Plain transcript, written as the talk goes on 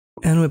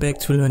And we're back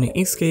to learning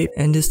Inkscape,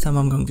 and this time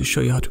I'm going to show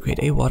you how to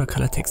create a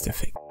watercolor text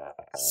effect.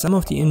 Some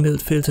of the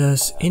inbuilt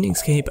filters in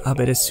Inkscape are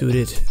better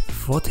suited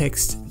for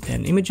text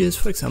than images,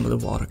 for example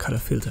the watercolor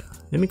filter.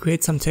 Let me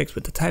create some text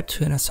with the type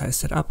tool and I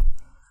size that up,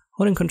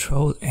 holding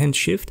Ctrl and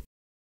Shift.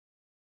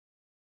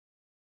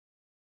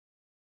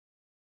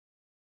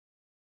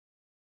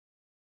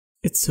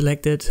 It's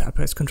selected, I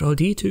press Ctrl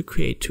D to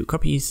create two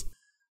copies.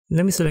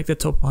 Let me select the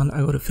top one,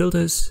 I go to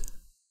Filters,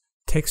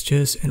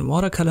 Textures and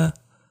Watercolor.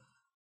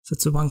 So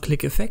it's a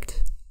one-click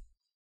effect.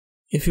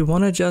 If you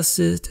want to adjust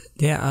it,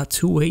 there are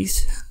two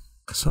ways.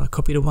 So I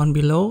copy the one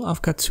below,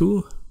 I've got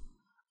two.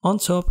 On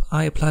top,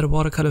 I apply the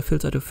watercolor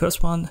filter to the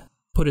first one,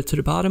 put it to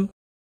the bottom,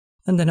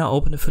 and then I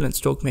open the fill and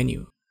stroke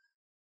menu.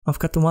 I've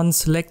got the one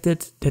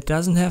selected that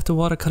doesn't have the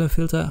watercolor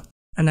filter,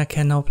 and I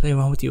can now play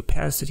around with the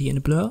opacity and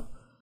the blur.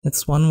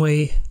 That's one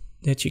way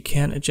that you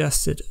can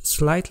adjust it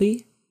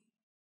slightly.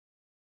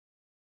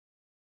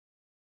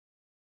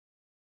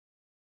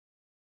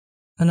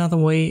 Another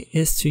way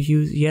is to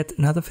use yet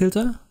another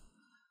filter.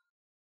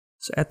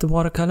 So add the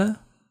watercolor,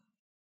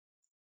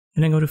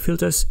 and then go to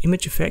Filters,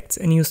 Image Effects,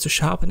 and use the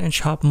Sharpen and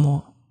Sharpen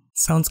More.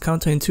 Sounds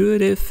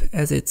counterintuitive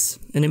as it's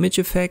an image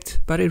effect,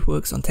 but it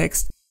works on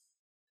text.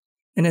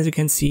 And as you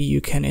can see,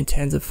 you can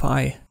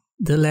intensify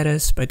the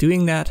letters by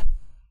doing that.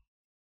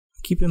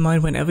 Keep in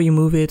mind, whenever you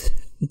move it,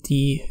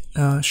 the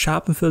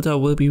Sharpen filter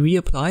will be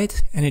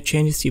reapplied and it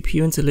changes the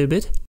appearance a little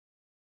bit.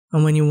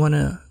 And when you want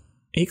to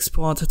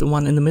export the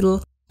one in the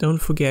middle, don't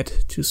forget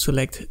to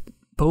select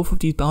both of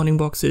these bounding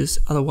boxes,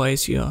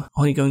 otherwise you're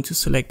only going to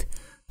select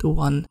the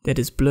one that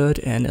is blurred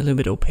and a little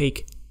bit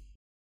opaque.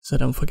 So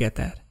don't forget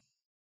that.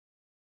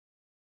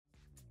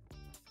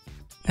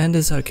 And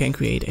this is how you can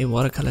create a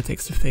watercolor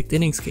text effect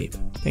in Inkscape.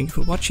 Thank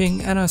you for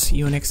watching and I'll see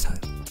you next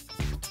time.